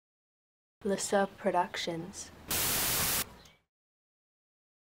Lissa Productions.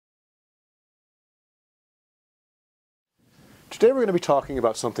 Today we're going to be talking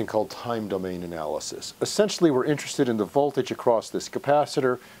about something called time domain analysis. Essentially, we're interested in the voltage across this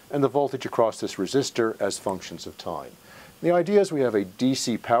capacitor and the voltage across this resistor as functions of time. The idea is we have a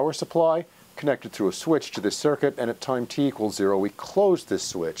DC power supply connected through a switch to this circuit, and at time t equals 0 we close this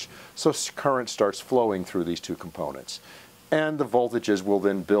switch so current starts flowing through these two components. And the voltages will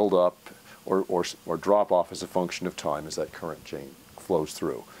then build up or drop off as a function of time as that current chain flows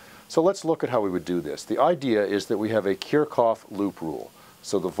through. So let's look at how we would do this. The idea is that we have a Kirchhoff loop rule.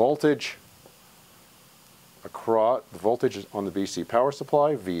 So the voltage on the DC power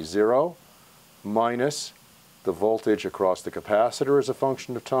supply, V0, minus the voltage across the capacitor as a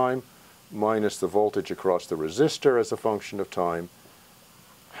function of time, minus the voltage across the resistor as a function of time,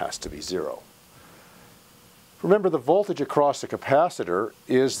 has to be 0. Remember, the voltage across the capacitor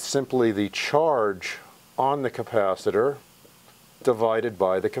is simply the charge on the capacitor divided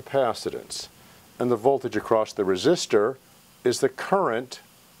by the capacitance. And the voltage across the resistor is the current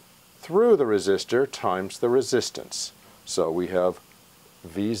through the resistor times the resistance. So we have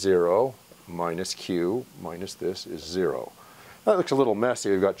V0 minus Q minus this is 0. That looks a little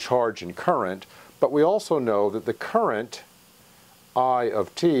messy. We've got charge and current, but we also know that the current, I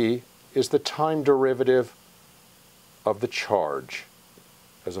of t, is the time derivative of the charge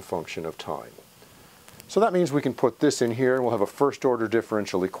as a function of time. So that means we can put this in here and we'll have a first-order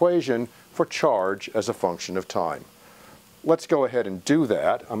differential equation for charge as a function of time. Let's go ahead and do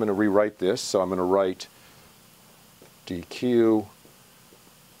that. I'm going to rewrite this. So I'm going to write dq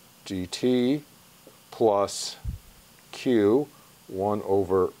dt plus q 1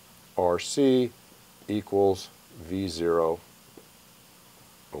 over RC equals V0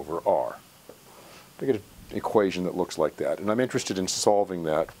 over R. I get an equation that looks like that, and I'm interested in solving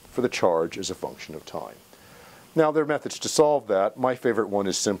that for the charge as a function of time. Now, there are methods to solve that. My favorite one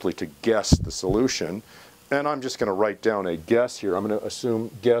is simply to guess the solution, and I'm just going to write down a guess here. I'm going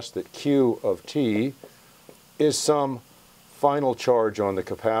to guess that Q of t is some final charge on the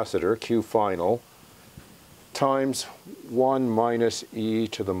capacitor, Q final, times 1 minus e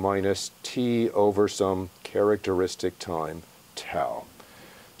to the minus t over some characteristic time, tau.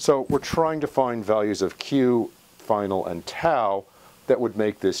 So we're trying to find values of Q final and tau that would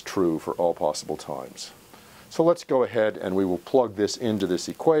make this true for all possible times. So let's go ahead and we will plug this into this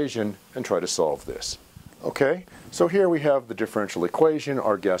equation and try to solve this. Okay, so here we have the differential equation,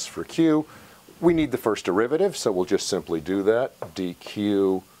 our guess for Q. We need the first derivative, so we'll just simply do that.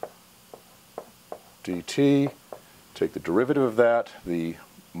 dq dt, take the derivative of that. The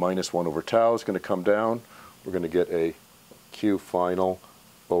minus 1 over tau is going to come down. We're going to get a Q final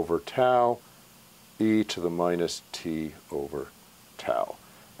over tau e to the minus t over tau.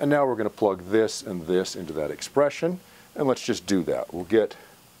 And now we're going to plug this and this into that expression, and let's just do that. We'll get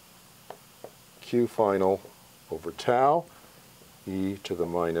Q final over tau e to the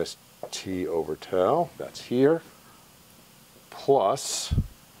minus t over tau, that's here, plus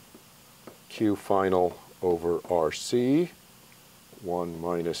Q final over RC, 1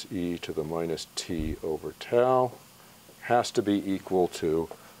 minus e to the minus t over tau, has to be equal to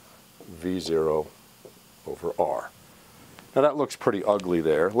V0 over R. Now that looks pretty ugly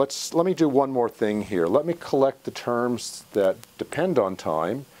there. Let me do one more thing here. Let me collect the terms that depend on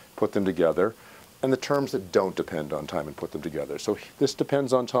time, put them together, and the terms that don't depend on time and put them together. So this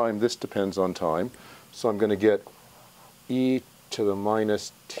depends on time, this depends on time. So I'm going to get e to the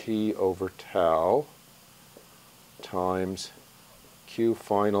minus t over tau times Q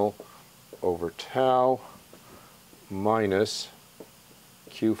final over tau minus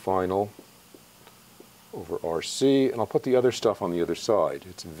Q final over RC, and I'll put the other stuff on the other side.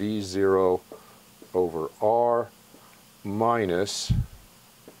 It's V0 over R minus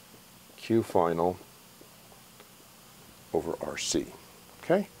Q final over RC.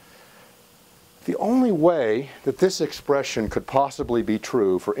 Okay? The only way that this expression could possibly be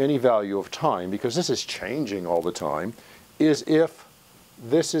true for any value of time, because this is changing all the time, is if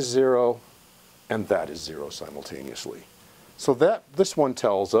this is 0 and that is 0 simultaneously. So this one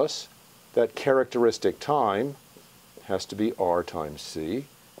tells us that characteristic time has to be R times C.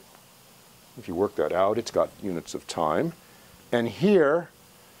 If you work that out, it's got units of time. And here,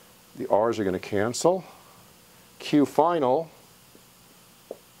 the R's are going to cancel. Q final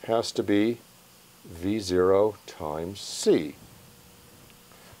has to be V0 times C.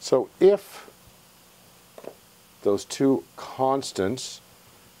 So if those two constants,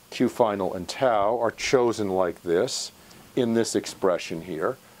 Q final and tau, are chosen like this in this expression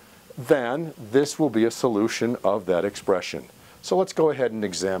here, then this will be a solution of that expression. So let's go ahead and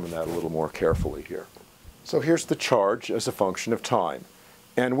examine that a little more carefully here. So here's the charge as a function of time.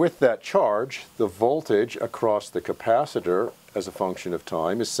 And with that charge, the voltage across the capacitor as a function of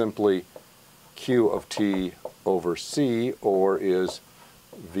time is simply Q of t over C, or is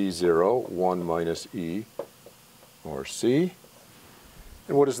V0, 1 minus E, or C.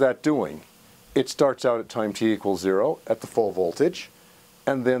 And what is that doing? It starts out at time t equals 0 at the full voltage,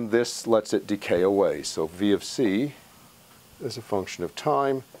 and then this lets it decay away. So V of C as a function of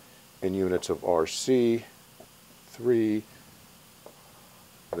time in units of RC, 3,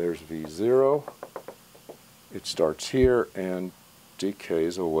 there's V0. It starts here and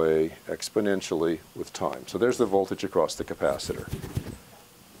decays away exponentially with time. So there's the voltage across the capacitor.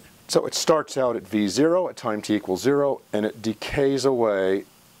 So it starts out at V0 at time t equals 0, and it decays away,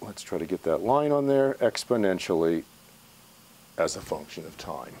 let's try to get that line on there, exponentially as a function of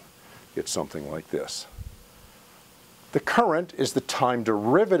time. It's something like this. The current is the time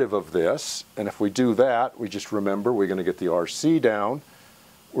derivative of this, and if we do that, we just remember we're going to get the RC down.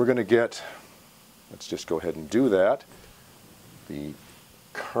 We're going to get, let's just go ahead and do that. The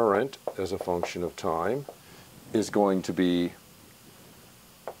current as a function of time is going to be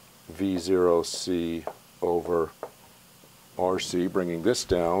V0C over RC, bringing this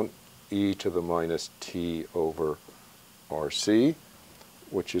down, e to the minus t over RC,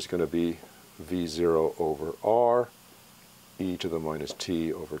 which is going to be V0 over R, e to the minus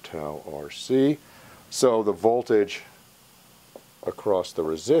t over tau RC. So the voltage across the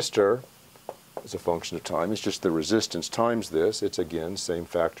resistor as a function of time is just the resistance times this. It's again same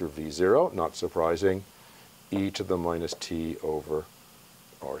factor V0, not surprising, e to the minus t over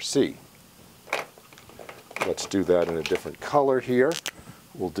RC. Let's do that in a different color here.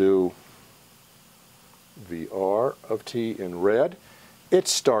 We'll do VR of t in red. It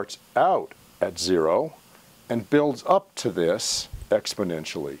starts out at 0 and builds up to this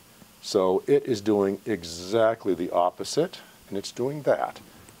exponentially. So it is doing exactly the opposite, and it's doing that.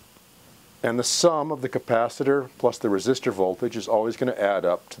 And the sum of the capacitor plus the resistor voltage is always going to add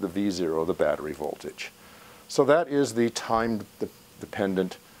up to the V0, the battery voltage. So that is the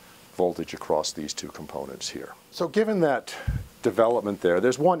time-dependent voltage across these two components here. So given that development there,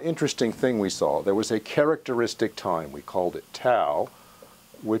 there's one interesting thing we saw. There was a characteristic time, we called it tau,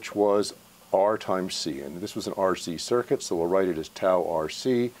 which was R times C. And this was an RC circuit, so we'll write it as tau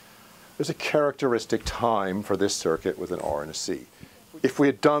RC. There's a characteristic time for this circuit with an R and a C. If we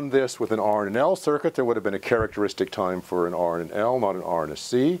had done this with an R and an L circuit, there would have been a characteristic time for an R and an L, not an R and a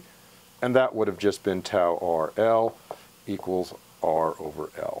C, and that would have just been tau RL equals R over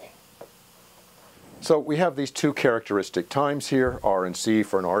L. So we have these two characteristic times here, R and C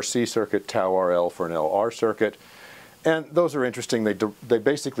for an RC circuit, tau RL for an LR circuit, and those are interesting. They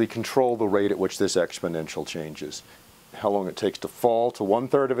basically control the rate at which this exponential changes, how long it takes to fall to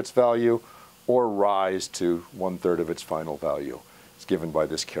 1/3 of its value or rise to 1/3 of its final value. It's given by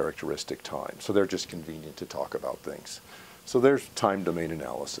this characteristic time. So they're just convenient to talk about things. So there's time domain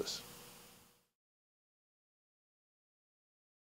analysis.